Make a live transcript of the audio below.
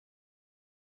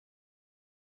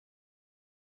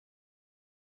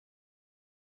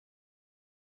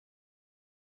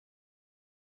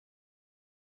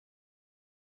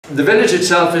the village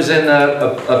itself is in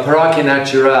a Parque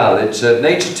Natural. It's a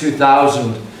Nature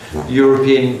 2000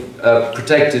 European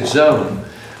protected zone.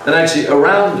 And actually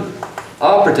around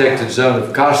our protected zone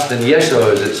of Karst and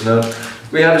Yeso, as it's known,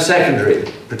 we have a secondary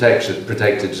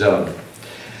protected zone.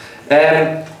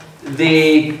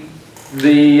 The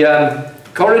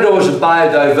corridors of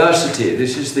biodiversity,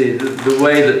 this is the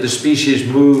way that the species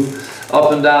move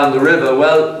up and down the river.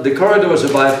 Well, the corridors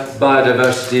of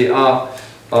biodiversity are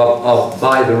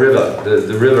by the river.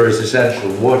 The river is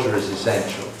essential, water is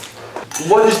essential.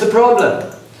 What is the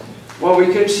problem? Well,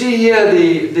 we can see here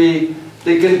the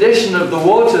condition of the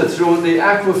water through the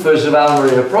aquifers of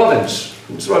Almeria province.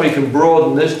 That's why we can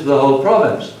broaden this to the whole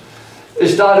province.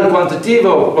 Estado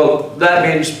quantitativo, well, that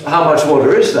means how much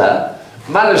water is there.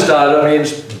 Mal estado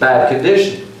means bad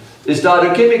condition.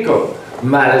 Estado químico,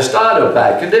 mal estado,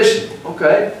 bad condition.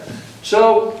 Okay,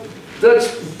 so that's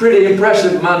a pretty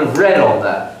impressive amount of red on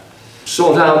that.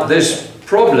 Sort out this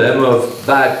problem of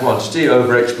bad quantity,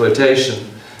 overexploitation,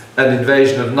 and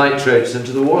invasion of nitrates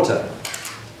into the water.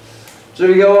 So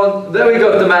we go on, there we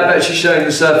got the map actually showing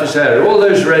the surface area, all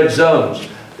those red zones.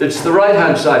 It's the right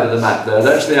hand side of the map there,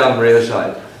 that's the Almeria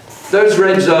side. Those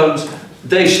red zones,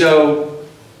 they show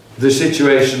the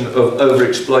situation of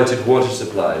overexploited water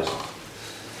supplies.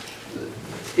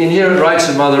 Inherent rights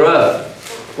of Mother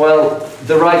Earth. Well,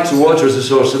 the right to water is a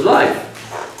source of life.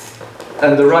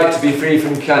 And the right to be free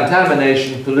from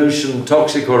contamination, pollution,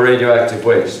 toxic or radioactive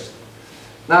waste.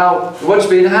 Now, what's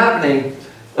been happening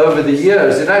over the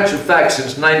years, in actual fact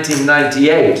since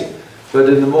 1998, but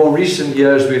in the more recent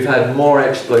years we've had more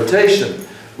exploitation,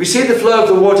 we see the flow of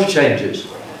the water changes.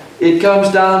 It comes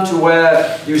down to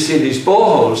where you see these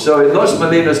boreholes. So in Los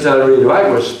Molinos del Rio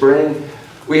Agua spring,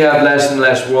 we have less and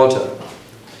less water.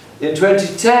 In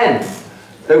 2010,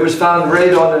 it was found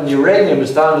radon and uranium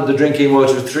was found in the drinking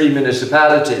water of 3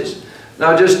 municipalities.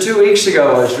 Now, just 2 weeks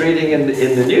ago, I was reading in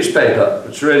the newspaper,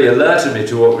 which really alerted me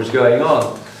to what was going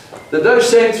on, that those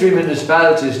same 3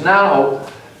 municipalities now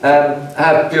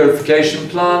have purification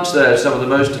plants. They're some of the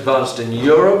most advanced in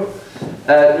Europe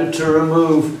to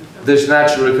remove this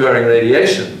naturally occurring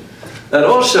radiation. And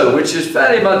also, which is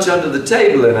fairly much under the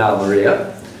table in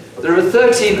Almeria, there are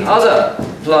 13 other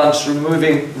plants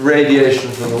removing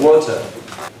radiation from the water.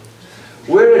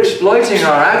 We're exploiting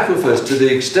our aquifers to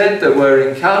the extent that we're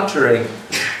encountering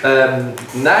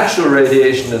natural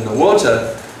radiation in the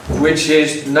water, which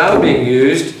is now being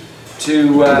used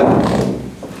to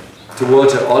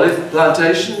water olive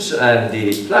plantations and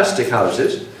the plastic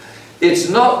houses. It's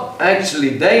not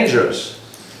actually dangerous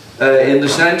in the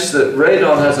sense that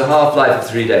radon has a half-life of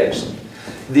 3 days.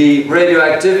 The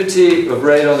radioactivity of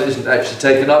radon isn't actually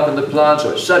taken up in the plants,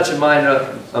 or it's such a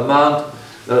minor amount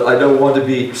that I don't want to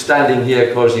be standing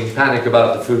here causing panic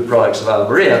about the food products of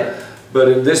Almeria. But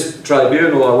in this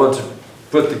tribunal, I want to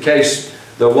put the case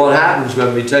that what happens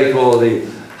when we take all the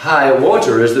higher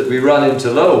water is that we run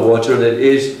into lower water, and it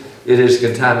is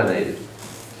contaminated.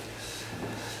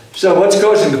 So what's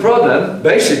causing the problem?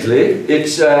 Basically,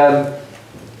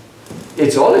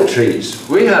 it's olive trees.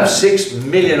 We have 6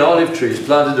 million olive trees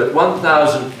planted at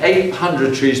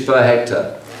 1,800 trees per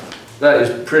hectare. That is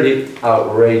pretty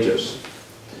outrageous.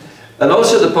 And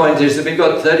also the point is that we've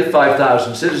got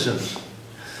 35,000 citizens.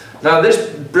 Now this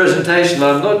presentation,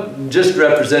 I'm not just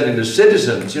representing the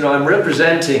citizens, you know, I'm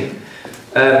representing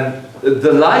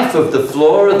the life of the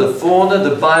flora, the fauna,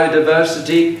 the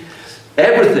biodiversity,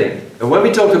 everything. And when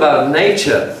we talk about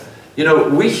nature, you know,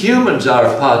 we humans are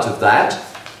a part of that.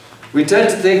 We tend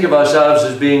to think of ourselves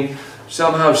as being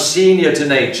somehow senior to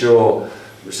nature or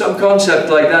some concept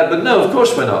like that, but no, of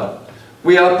course we're not.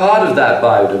 We are part of that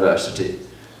biodiversity.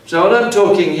 So when I'm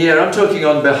talking here, I'm talking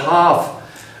on behalf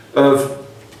of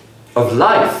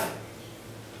life.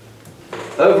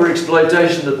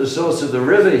 Overexploitation at the source of the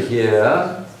river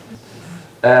here.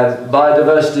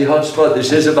 Biodiversity hotspot.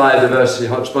 This is a biodiversity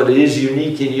hotspot. It is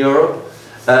unique in Europe.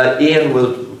 Ian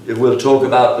will talk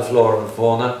about the flora and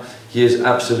fauna. He is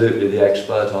absolutely the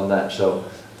expert on that, so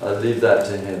I'll leave that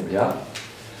to him, yeah?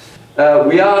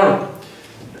 We are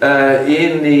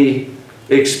in the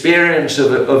experience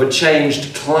of a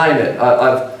changed climate.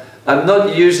 I'm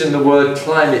not using the word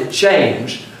climate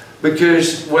change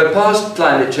because we're past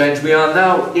climate change. We are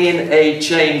now in a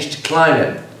changed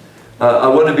climate. I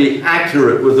want to be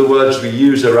accurate with the words we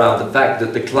use around the fact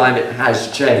that the climate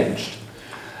has changed.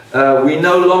 We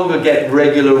no longer get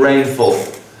regular rainfall.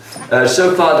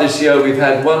 So far this year we've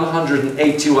had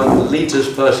 181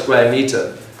 litres per square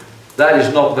metre. That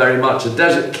is not very much. A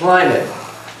desert climate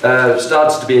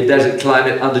starts to be a desert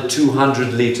climate under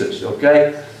 200 litres,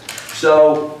 okay?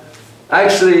 So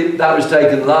actually that was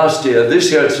taken last year. This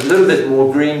year it's a little bit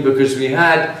more green because we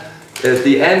had at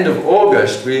the end of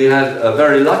August, we had a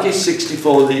very lucky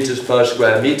 64 litres per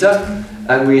square metre,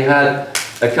 and we had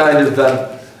a kind of,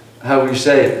 how we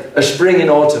say, a spring in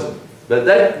autumn. But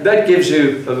that gives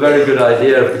you a very good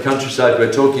idea of the countryside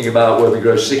we're talking about, where we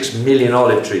grow 6 million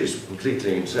olive trees.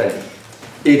 Completely insane.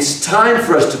 It's time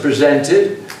for us to present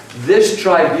it. This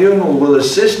tribunal will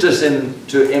assist us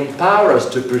to empower us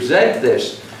to present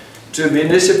this to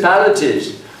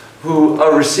municipalities who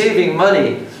are receiving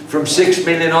money from 6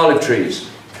 million olive trees.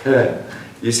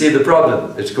 You see the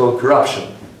problem? It's called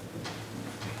corruption.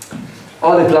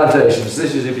 Olive plantations,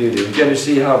 this is a beauty. We're going to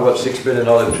see what 6 million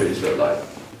olive trees look like.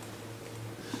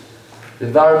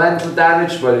 Environmental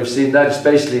damage, well, you've seen that. It's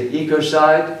basically an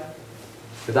ecocide.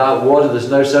 Without water, there's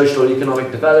no social or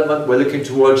economic development. We're looking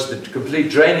towards the complete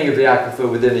draining of the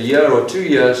aquifer within a year or 2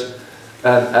 years,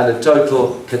 and a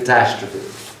total catastrophe.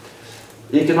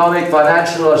 Economic,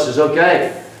 financial losses,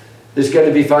 okay. There's going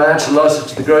to be financial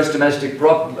losses to the gross domestic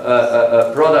product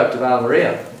of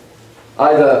Almeria,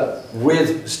 either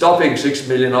with stopping 6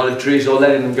 million olive trees or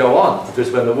letting them go on, because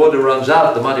when the water runs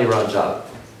out, the money runs out.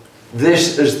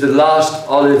 This is the last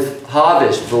olive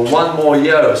harvest for 1 more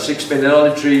year of 6 million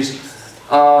olive trees.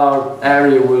 Our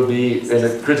area will be in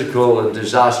a critical and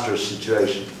disastrous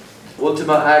situation.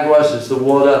 Ultima aguas is the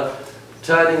water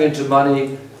turning into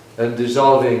money and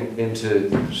dissolving into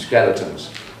skeletons.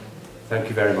 Thank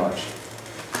you very much.